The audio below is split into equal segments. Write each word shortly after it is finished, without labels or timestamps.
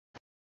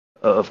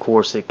Of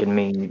course, it can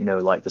mean,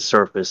 like the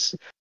surface,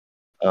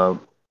 uh,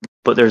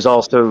 but there's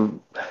also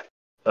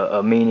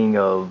a meaning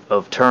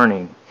of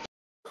turning.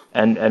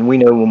 And we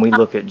know when we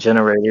look at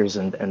generators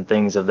and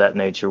things of that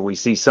nature, we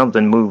see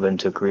something moving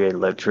to create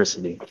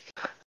electricity.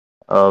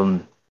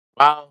 Um,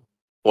 Wow.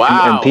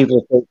 and Wow.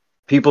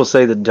 people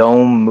say the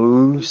dome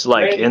moves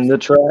like in the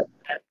track.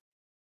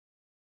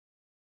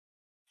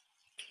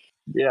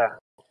 Yeah.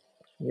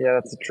 Yeah,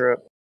 that's a trip.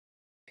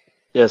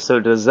 Yeah. So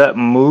does that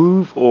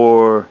move,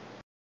 or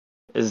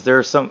is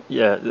there some?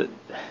 Yeah.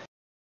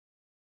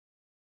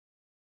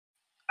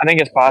 I think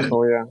it's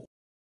possible, yeah.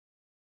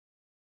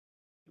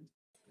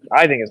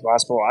 I think it's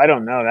possible. I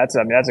don't know. That's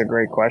a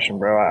great question,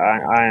 bro.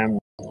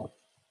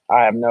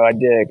 I have no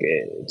idea.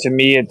 To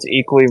me, it's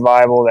equally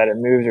viable that it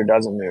moves or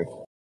doesn't move.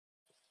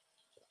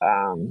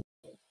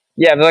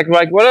 Yeah, but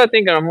like what I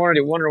think, I'm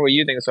wondering what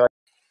you think. So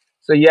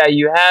yeah,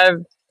 you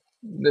have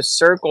the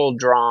circle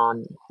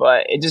drawn,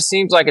 but it just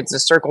seems like it's a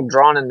circle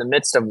drawn in the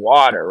midst of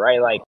water, right?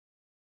 Like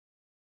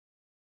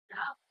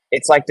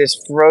it's like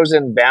this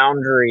frozen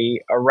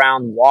boundary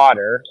around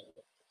water,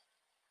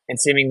 and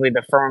seemingly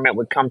the firmament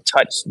would come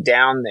touch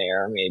down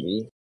there,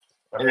 maybe,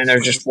 and then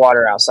there's just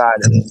water outside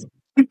of it.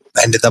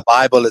 And in the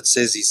Bible, it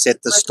says He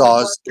set the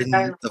stars in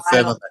the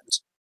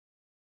firmament.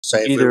 So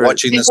if we're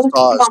watching the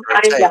stars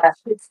rotate, then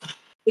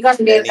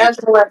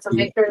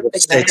He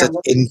set it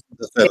in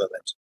the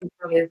firmament.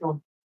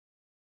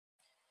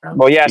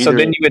 Well, yeah. So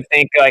then you would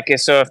think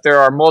so if there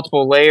are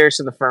multiple layers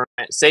to the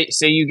firmament, say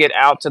you get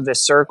out to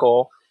this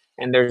circle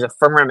and there's a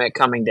firmament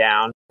coming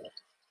down,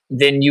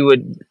 then you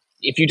would,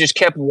 if you just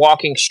kept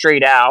walking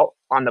straight out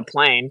on the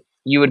plane,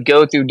 you would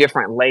go through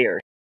different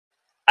layers.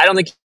 I don't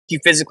think you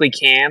physically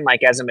can,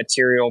 like as a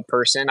material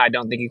person, I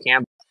don't think you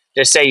can.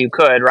 Just say you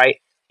could, right?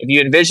 If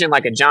you envision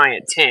like a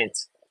giant tent,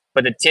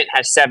 but the tent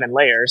has 7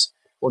 layers,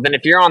 well, then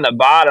if you're on the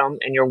bottom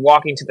and you're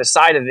walking to the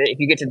side of it, if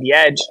you get to the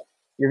edge,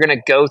 you're going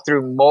to go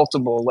through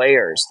multiple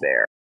layers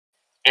there.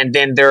 And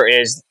then there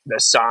is the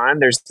sun,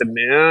 there's the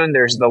moon,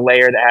 there's the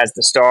layer that has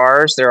the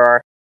stars.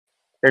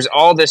 There's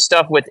all this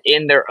stuff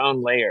within their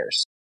own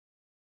layers.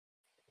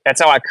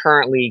 That's how I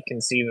currently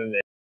conceive of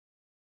it.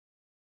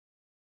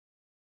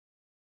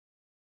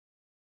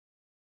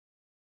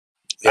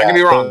 I can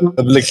be wrong.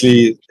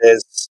 Biblically,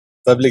 there's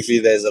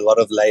a lot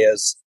of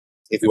layers.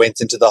 If you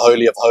went into the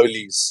Holy of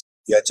Holies,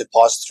 you had to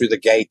pass through the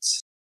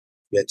gate.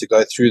 You had to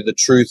go through the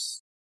truth.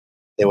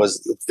 There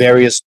was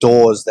various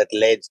doors that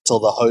led till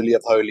the Holy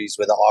of Holies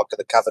where the Ark of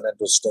the Covenant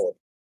was stored.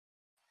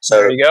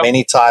 So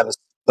many times,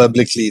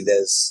 biblically,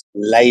 there's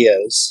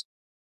layers.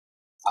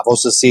 I've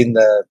also seen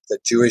the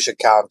Jewish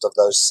account of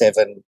the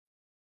 7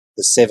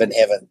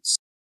 heavens,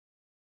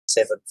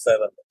 7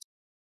 firmaments.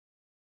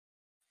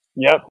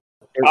 Yep.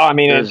 Oh, I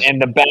mean,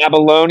 and the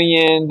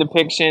Babylonian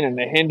depiction and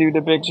the Hindu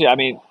depiction. I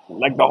mean,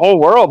 like the whole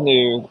world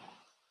knew,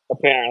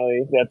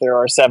 apparently, that there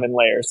are 7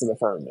 layers to the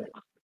firmament.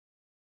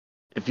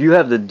 If you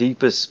have the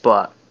deepest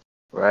spot,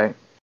 right?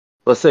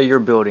 Let's say you're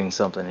building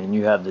something and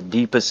you have the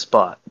deepest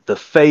spot, the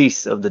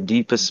face of the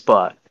deepest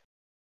spot,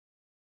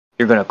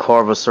 you're going to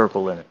carve a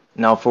circle in it.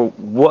 Now, for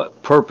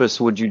what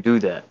purpose would you do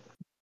that?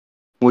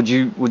 Would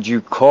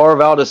you carve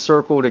out a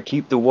circle to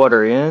keep the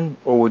water in,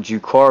 or would you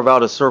carve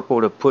out a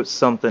circle to put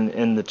something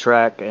in the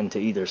track and to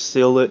either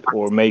seal it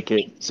or make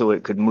it so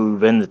it could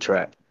move in the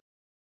track?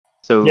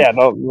 So yeah,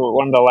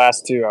 one of the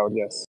last 2, I would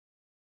guess.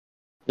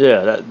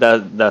 Yeah,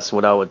 that's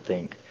what I would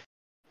think.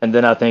 And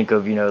then I think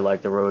of,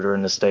 like the rotor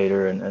and the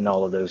stator and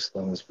all of those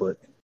things. But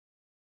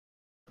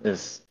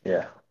it's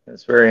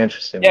very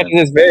interesting. Yeah,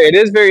 it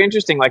is very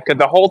interesting. Like, could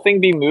the whole thing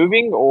be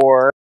moving,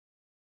 or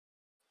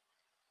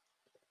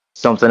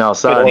something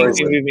outside? Or is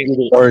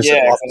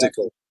it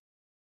optical?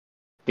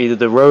 Either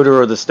the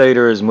rotor or the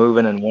stator is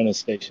moving and one is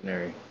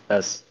stationary.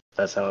 That's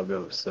how it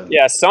goes. So.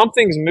 Yeah,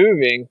 something's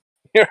moving,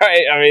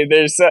 right? I mean,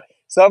 there's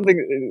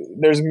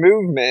there's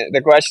movement.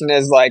 The question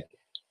is, like,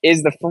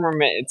 is the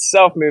firmament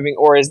itself moving,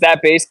 or is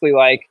that basically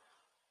like,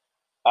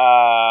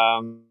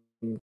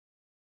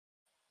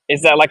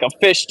 is that like a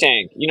fish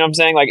tank? You know what I'm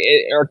saying? Like,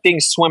 are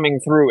things swimming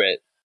through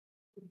it?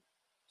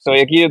 So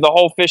like, either the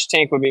whole fish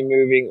tank would be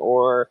moving,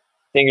 or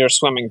things are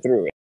swimming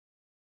through it.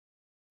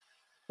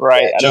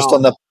 Right. Yeah, just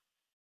on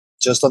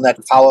that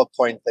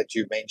PowerPoint that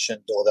you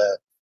mentioned, or the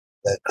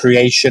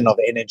creation of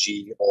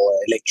energy or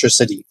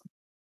electricity.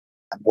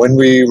 When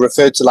we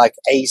refer to like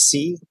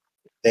AC,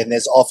 then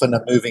there's often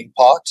a moving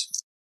part.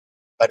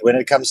 But when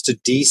it comes to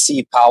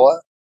DC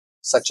power,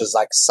 such as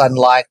like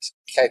sunlight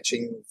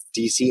catching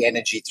DC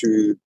energy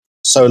through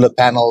solar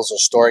panels or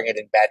storing it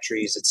in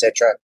batteries,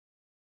 etc.,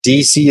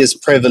 DC is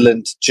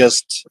prevalent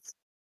just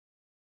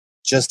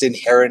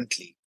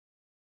inherently.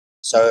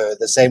 So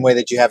the same way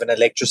that you have an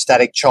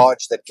electrostatic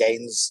charge that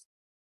gains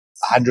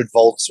 100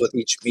 volts with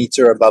each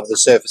meter above the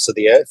surface of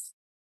the earth,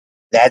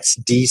 that's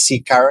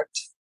DC current,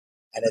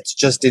 and it's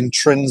just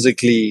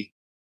intrinsically.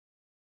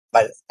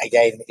 But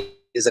again,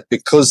 is it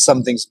because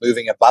something's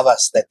moving above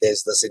us that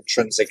there's this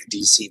intrinsic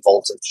DC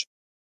voltage?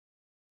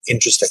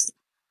 Interesting.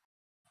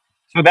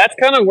 So that's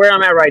kind of where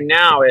I'm at right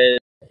now. Is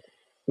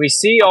we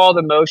see all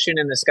the motion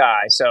in the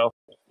sky. So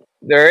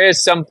there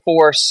is some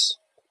force.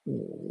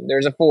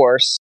 There's a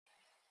force,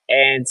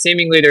 and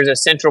seemingly there's a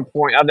central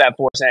point of that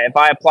force. If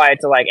I apply it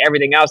to like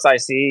everything else I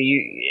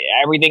see,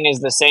 everything is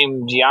the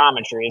same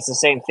geometry. It's the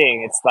same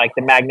thing. It's like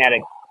the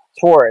magnetic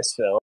torus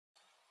field.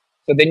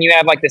 So then you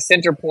have like the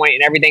center point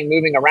and everything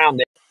moving around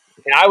it.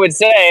 And I would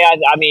say,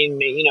 I mean,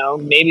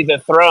 maybe the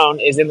throne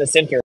is in the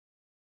center,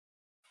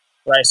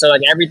 right? So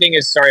like everything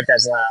is, sorry if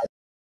that's loud,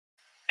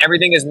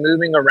 everything is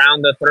moving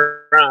around the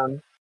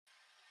throne.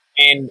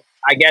 And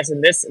I guess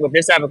with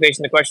this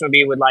application, the question would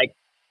be,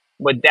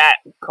 would the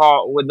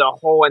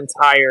whole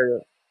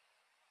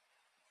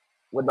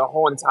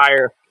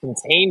entire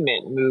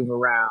containment move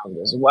around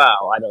as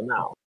well? I don't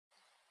know,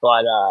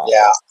 but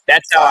Yeah,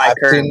 that's how I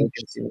currently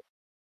see it.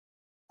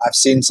 I've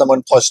seen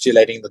someone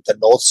postulating that the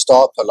North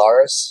Star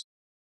Polaris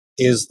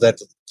is that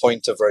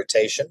point of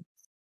rotation,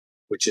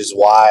 which is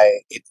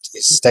why it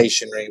is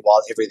stationary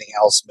while everything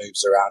else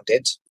moves around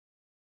it.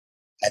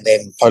 And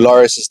then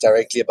Polaris is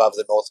directly above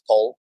the North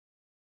Pole.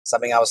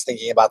 Something I was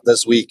thinking about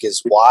this week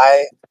is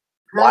why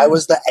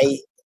is the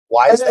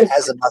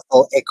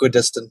azimuthal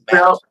equidistant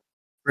map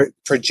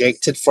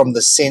projected from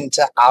the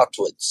center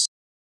outwards?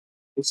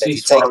 So if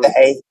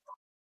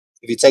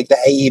you take the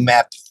AE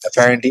map,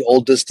 apparently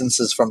all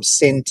distances from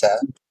center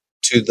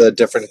to the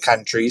different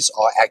countries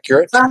are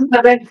accurate,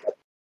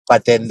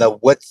 but then the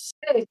width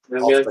of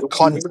the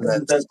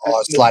continents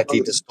are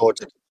slightly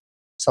distorted.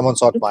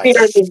 Someone's hot mic.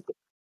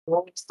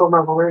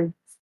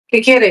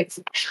 ¿Qué quieres?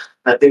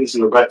 I think it's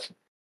in the back.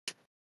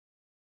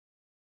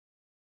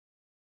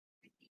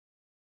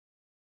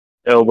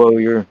 Elbow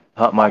your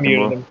hot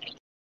mic.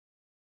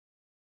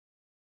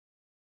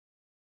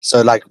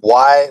 So like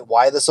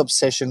why this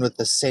obsession with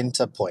the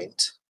center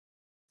point,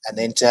 and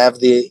then to have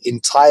the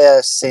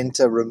entire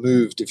center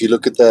removed? If you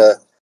look at the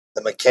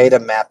Mercator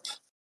map,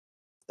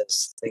 I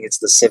think it's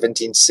the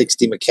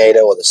 1760 Mercator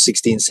or the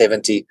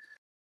 1670,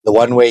 the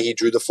one where he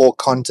drew the 4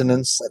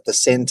 continents at the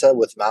center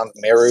with Mount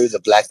Meru, the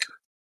black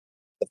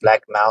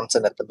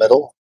mountain at the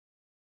middle.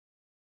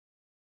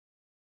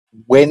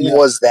 When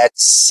was that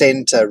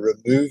center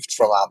removed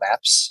from our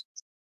maps?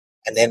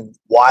 And then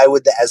why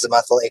would the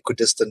azimuthal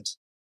equidistant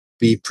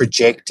be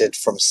projected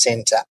from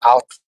center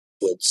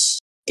outwards?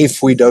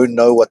 If we don't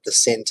know what the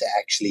center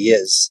actually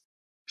is,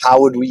 how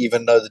would we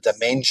even know the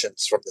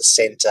dimensions from the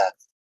center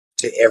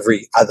to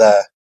every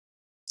other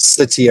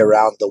city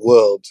around the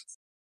world?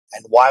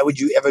 And why would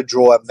you ever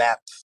draw a map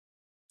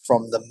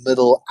from the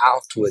middle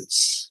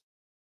outwards?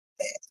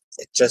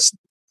 It just,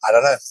 I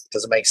don't know, it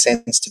doesn't make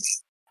sense to me.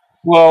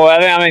 Well, I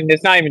mean,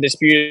 it's not even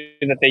disputed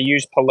that they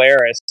used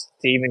Polaris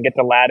to even get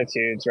the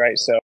latitudes, right?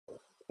 So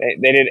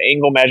they did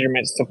angle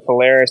measurements to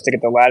Polaris to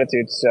get the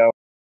latitudes. So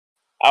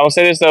I will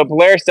say this, though,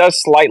 Polaris does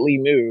slightly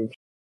move.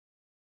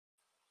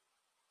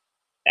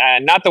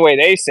 Not the way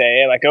they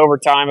say it, like over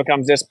time it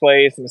becomes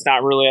displaced and it's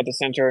not really at the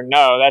center.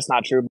 No, that's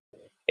not true.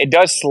 It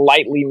does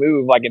slightly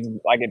move, like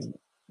it's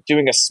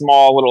doing a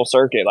small little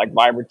circuit, like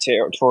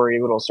vibratory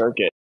little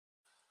circuit.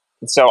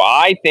 So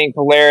I think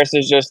Polaris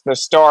is just the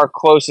star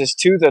closest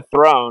to the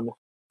throne.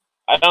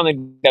 I don't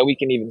think that we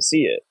can even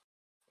see it,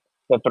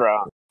 the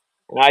throne.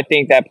 And I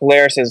think that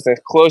Polaris is the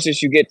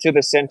closest you get to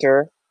the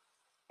center,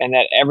 and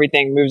that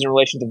everything moves in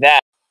relation to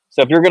that.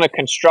 So if you're going to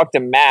construct a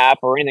map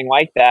or anything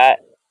like that,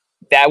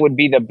 that would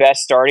be the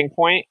best starting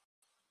point.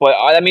 But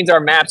that means our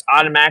maps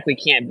automatically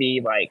can't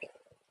be like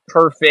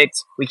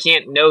perfect. We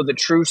can't know the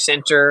true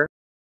center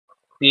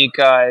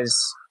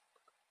because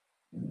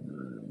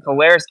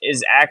Polaris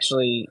is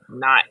actually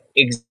not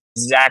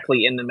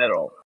exactly in the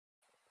middle.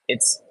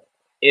 It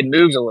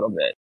moves a little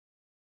bit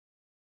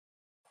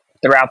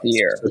throughout the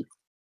year.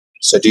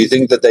 So do you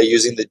think that they're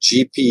using the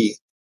GP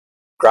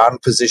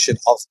ground position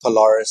of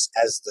Polaris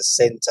as the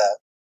center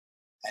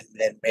and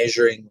then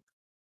measuring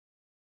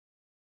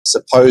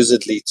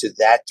supposedly to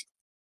that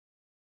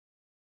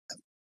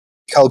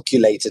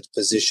calculated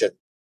position?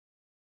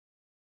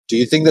 Do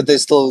you think that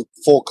there's still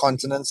 4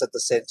 continents at the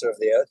center of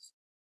the Earth?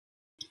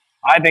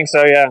 I think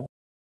so, yeah.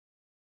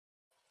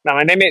 Now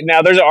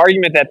there's an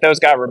argument that those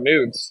got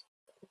removed,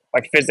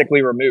 like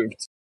physically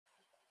removed.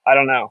 I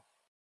don't know.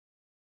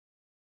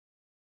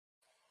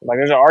 Like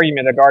there's an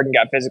argument that Garden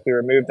got physically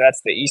removed.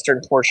 That's the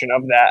eastern portion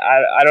of that.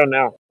 I don't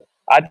know.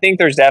 I think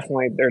there's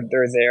definitely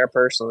they're there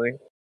personally.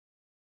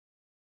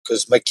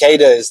 Because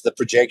Mercator is the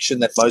projection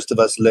that most of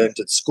us learned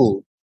at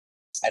school,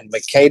 and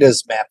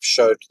Mercator's map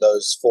showed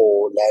those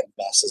 4 land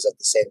masses at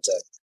the center.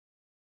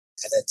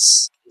 And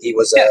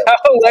how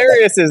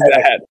hilarious is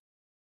that?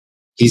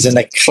 He's an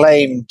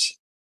acclaimed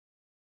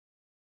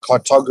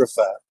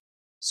cartographer,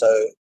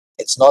 so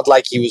it's not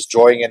like he was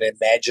drawing an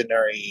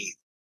imaginary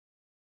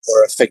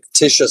or a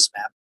fictitious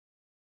map.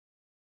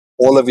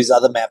 All of his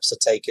other maps are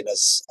taken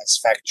as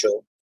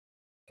factual.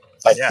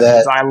 But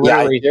I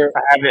literally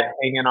have it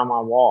hanging on my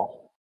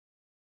wall.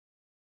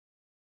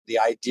 The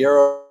idea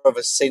of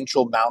a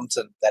central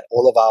mountain that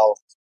all of our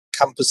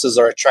compasses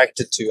are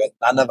attracted to, and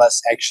none of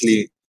us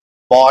actually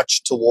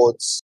march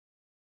towards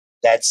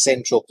that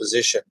central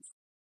position,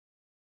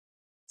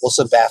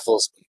 also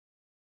baffles me.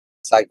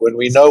 It's like when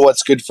we know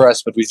what's good for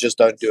us, but we just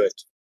don't do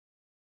it.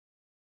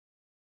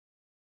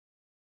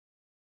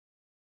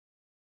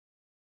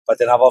 But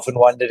then I've often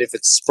wondered if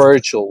it's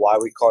spiritual, why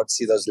we can't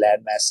see those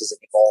land masses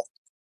anymore.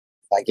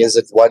 Like, is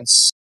it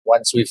once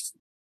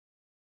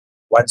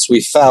we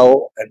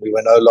fell and we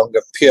were no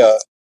longer pure,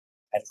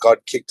 and God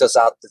kicked us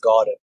out the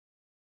garden,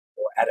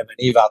 or Adam and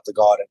Eve out the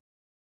garden,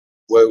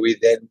 were we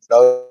then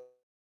no?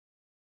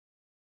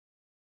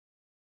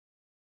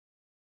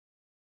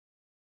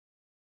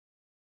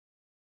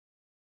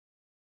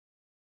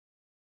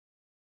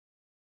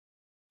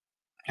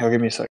 Here, give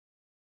me a sec.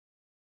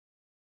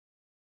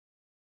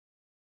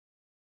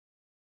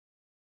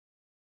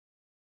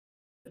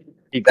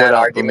 That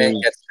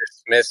argument gets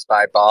dismissed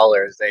by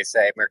ballers. They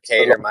say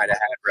Mercator might have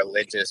had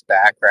religious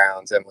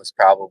backgrounds and was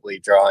probably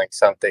drawing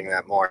something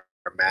that more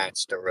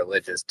matched a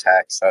religious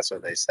text. That's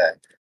what they say.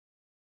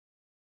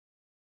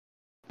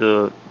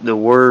 The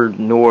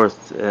word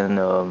north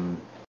in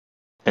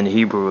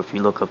Hebrew, if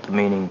you look up the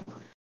meaning,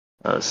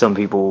 some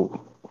people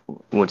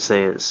would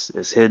say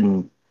it's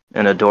hidden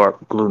in a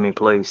dark, gloomy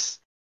place.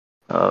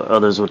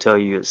 Others will tell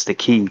you it's the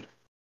key.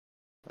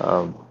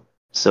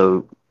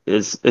 So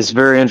it's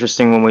very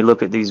interesting when we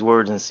look at these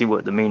words and see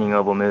what the meaning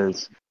of them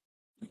is.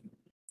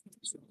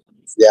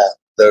 Yeah,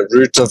 the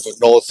root of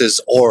north is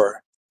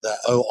or, the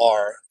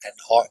or, and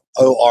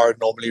or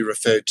normally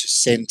referred to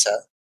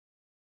center,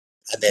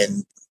 and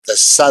then the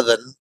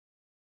southern,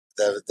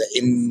 the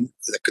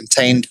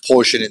contained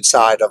portion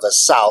inside of a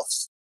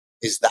south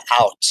is the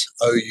out,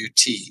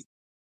 O-U-T.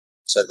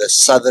 So the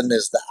southern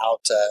is the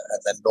outer,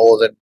 and the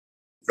northern,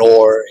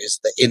 nor, is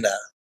the inner.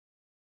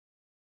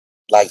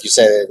 Like you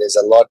said, there's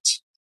a lot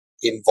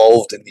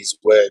involved in these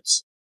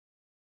words.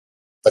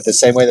 But the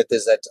same way that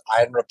there's that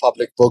Iron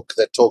Republic book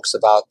that talks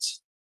about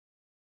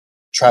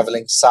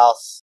traveling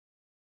south,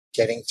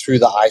 getting through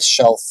the ice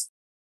shelf,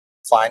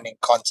 finding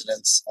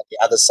continents on the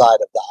other side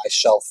of the ice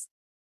shelf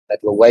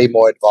that were way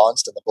more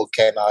advanced, and the book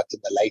came out in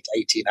the late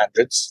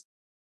 1800s.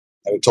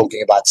 They were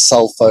talking about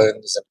cell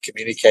phones and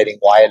communicating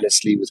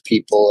wirelessly with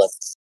people, and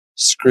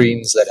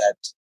screens that had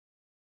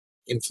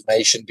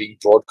information being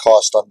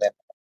broadcast on them,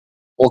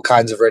 all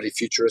kinds of really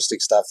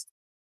futuristic stuff.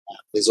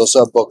 There's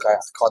also a book, I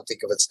can't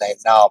think of its name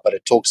now, but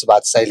it talks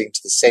about sailing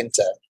to the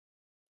center,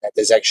 and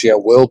there's actually a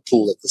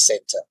whirlpool at the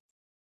center.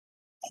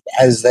 And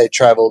as they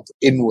traveled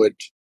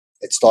inward,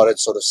 it started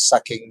sort of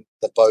sucking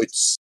the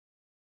boats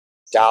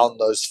down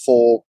those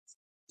four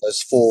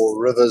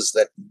rivers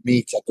that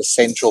meet at the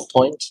central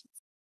point.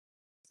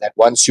 That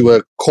once you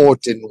were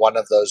caught in one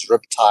of those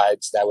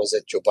riptides, that was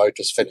it, your boat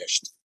was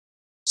finished.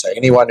 So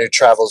anyone who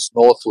travels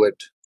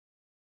northward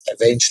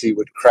eventually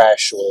would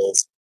crash or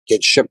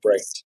get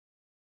shipwrecked.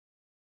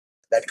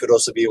 That could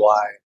also be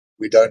why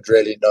we don't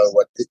really know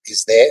what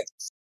is there.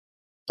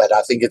 But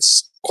I think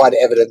it's quite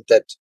evident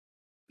that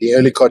the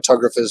early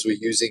cartographers were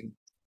using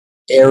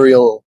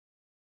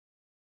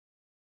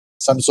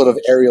some sort of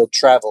aerial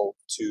travel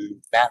to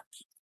map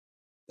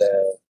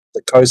the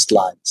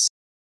coastlines.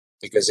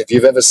 Because if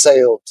you've ever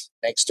sailed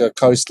next to a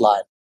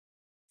coastline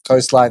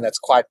that's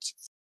quite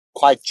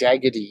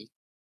jaggedy,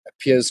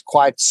 appears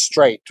quite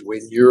straight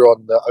when you're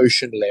on the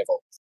ocean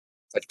level.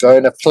 But go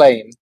in a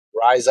plane,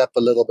 rise up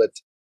a little bit,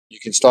 you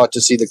can start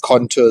to see the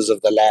contours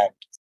of the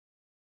land.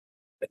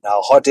 But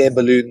now hot air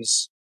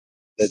balloons,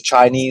 the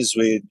Chinese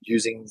were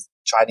using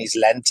Chinese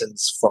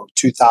lanterns from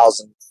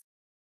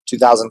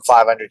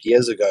 2,500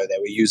 years ago. They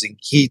were using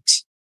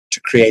heat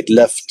to create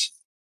lift.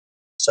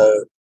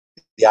 So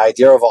the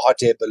idea of a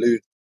hot air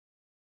balloon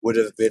would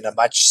have been a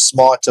much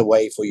smarter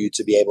way for you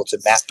to be able to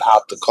map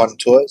out the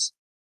contours.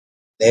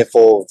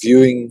 Therefore,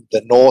 viewing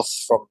the north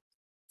from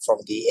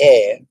the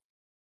air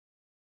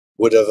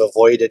would have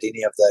avoided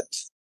any of that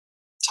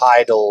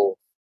tidal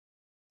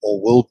or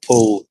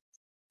whirlpool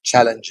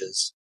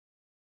challenges.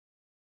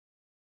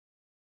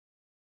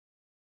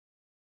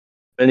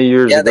 Many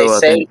years ago,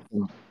 I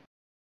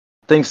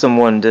think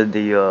someone did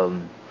the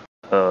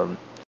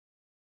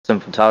some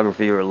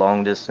photography or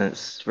long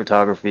distance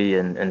photography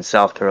in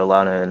South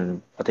Carolina,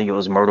 and I think it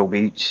was Myrtle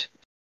Beach.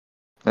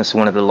 That's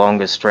one of the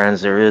longest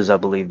strands there is, I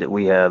believe, that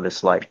we have.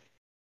 It's like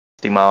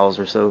 50 miles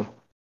or so,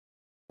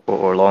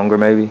 or longer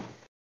maybe.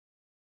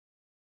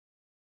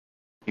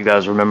 You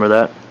guys remember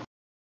that?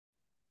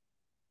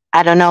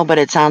 I don't know, but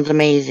it sounds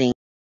amazing.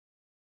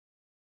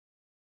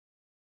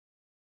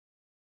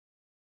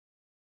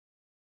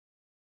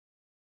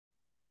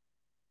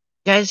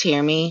 You guys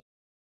hear me?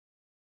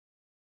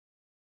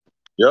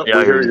 Yep, Yeah,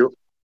 we hear you.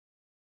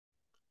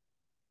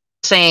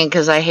 Saying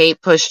because I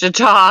hate push to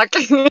talk.